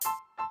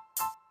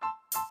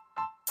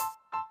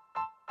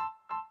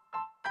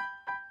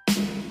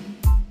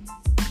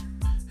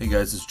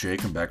guys, it's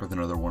Jake. I'm back with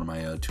another one of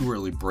my too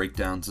early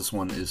breakdowns. This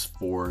one is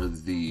for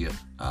the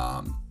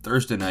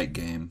Thursday night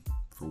game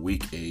for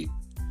Week 8.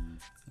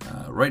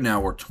 Right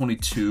now we're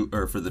 22,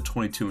 or for the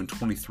 22 and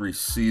 23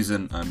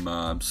 season.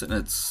 I'm sitting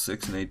at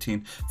 6 and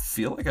 18.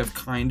 Feel like I've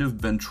kind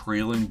of been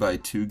trailing by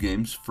 2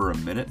 games for a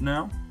minute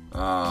now.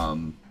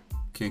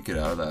 Can't get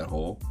out of that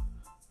hole.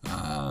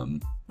 I'm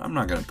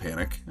not gonna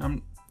panic.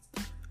 I'm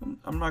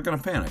not gonna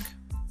panic.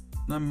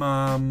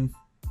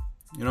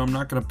 I'm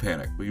not gonna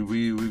panic.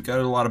 We've got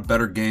a lot of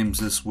better games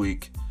this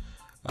week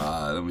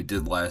than we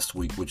did last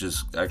week, which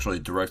is actually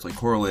directly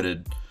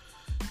correlated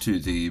to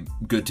the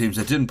good teams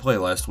that didn't play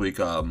last week.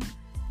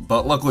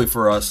 But luckily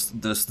for us,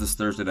 this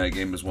Thursday night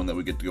game is one that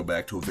we get to go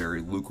back to a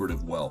very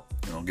lucrative well,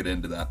 and I'll get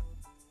into that.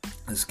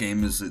 This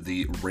game is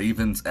the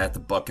Ravens at the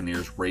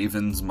Buccaneers.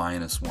 Ravens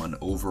 -1.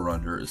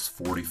 Over/under is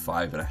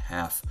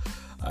 45.5.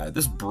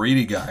 This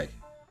Brady guy.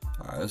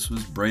 This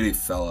was Brady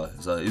fella.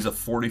 He's a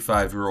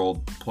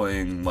 45-year-old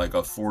playing like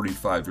a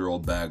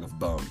 45-year-old bag of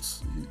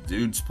bones.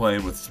 Dude's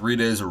playing with 3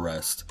 days of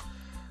rest.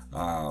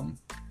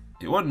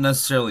 He wasn't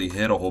necessarily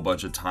hit a whole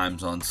bunch of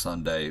times on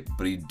Sunday,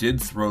 but he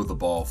did throw the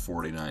ball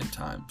 49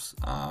 times.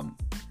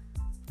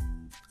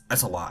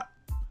 That's a lot.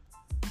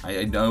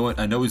 I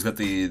know he's got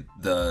the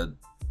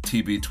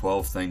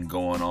TB12 thing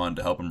going on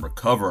to help him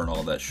recover and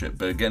all that shit,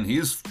 but again,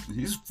 he's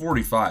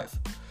 45,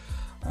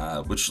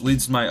 which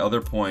leads to my other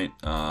point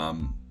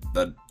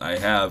that I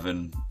have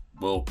and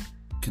will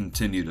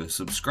continue to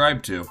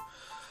subscribe to.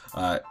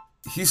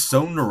 He's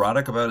so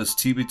neurotic about his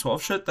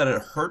TB12 shit that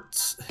it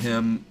hurts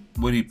him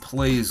when he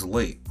plays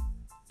late.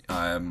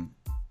 I'm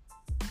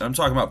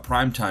talking about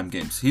primetime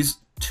games. He's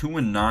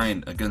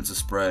 2-9 against the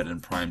spread in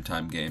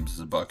primetime games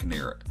as a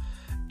Buccaneer.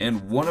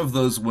 And one of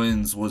those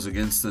wins was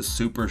against the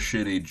super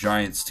shitty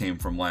Giants team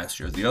from last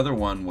year. The other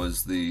one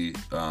was the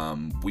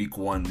Week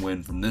 1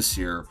 win from this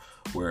year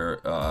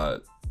where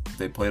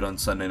they played on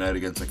Sunday night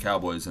against the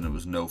Cowboys and it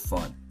was no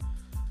fun.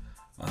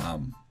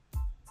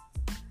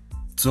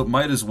 So it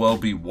might as well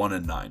be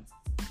 1-9,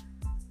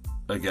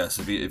 I guess,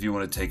 if you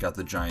want to take out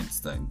the Giants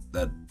thing.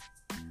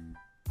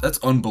 That's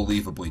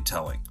unbelievably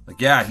telling. Like,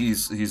 yeah,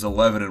 he's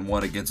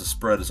 11-1 against a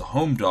spread as a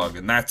home dog,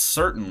 and that's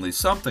certainly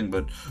something.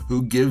 But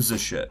who gives a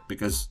shit?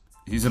 Because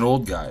he's an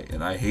old guy,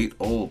 and I hate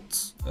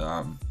olds.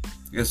 I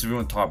guess if you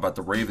want to talk about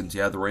the Ravens,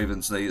 yeah, the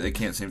Ravens they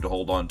can't seem to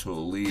hold on to a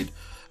lead.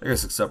 I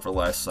guess except for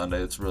last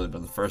Sunday, it's really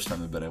been the first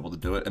time they've been able to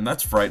do it, and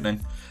that's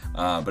frightening.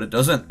 But it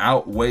doesn't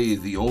outweigh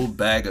the old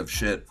bag of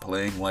shit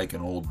playing like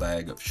an old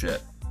bag of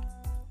shit.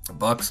 The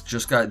Bucks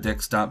just got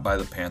dick stomped by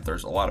the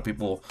Panthers. A lot of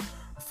people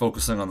are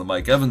focusing on the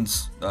Mike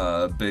Evans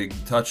big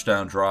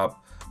touchdown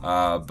drop,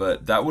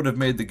 but that would have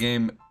made the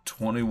game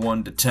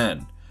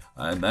 21-10,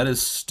 and that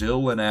is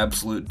still an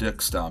absolute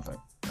dick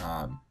stomping.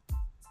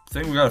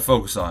 Thing we got to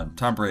focus on: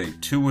 Tom Brady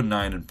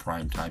 2-9 in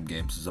primetime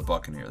games as a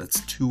Buccaneer. That's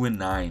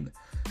 2-9.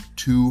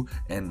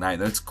 2-9.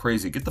 That's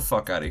crazy. Get the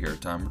fuck out of here,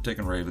 Tom. We're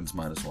taking Ravens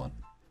 -1.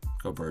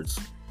 Go Birds.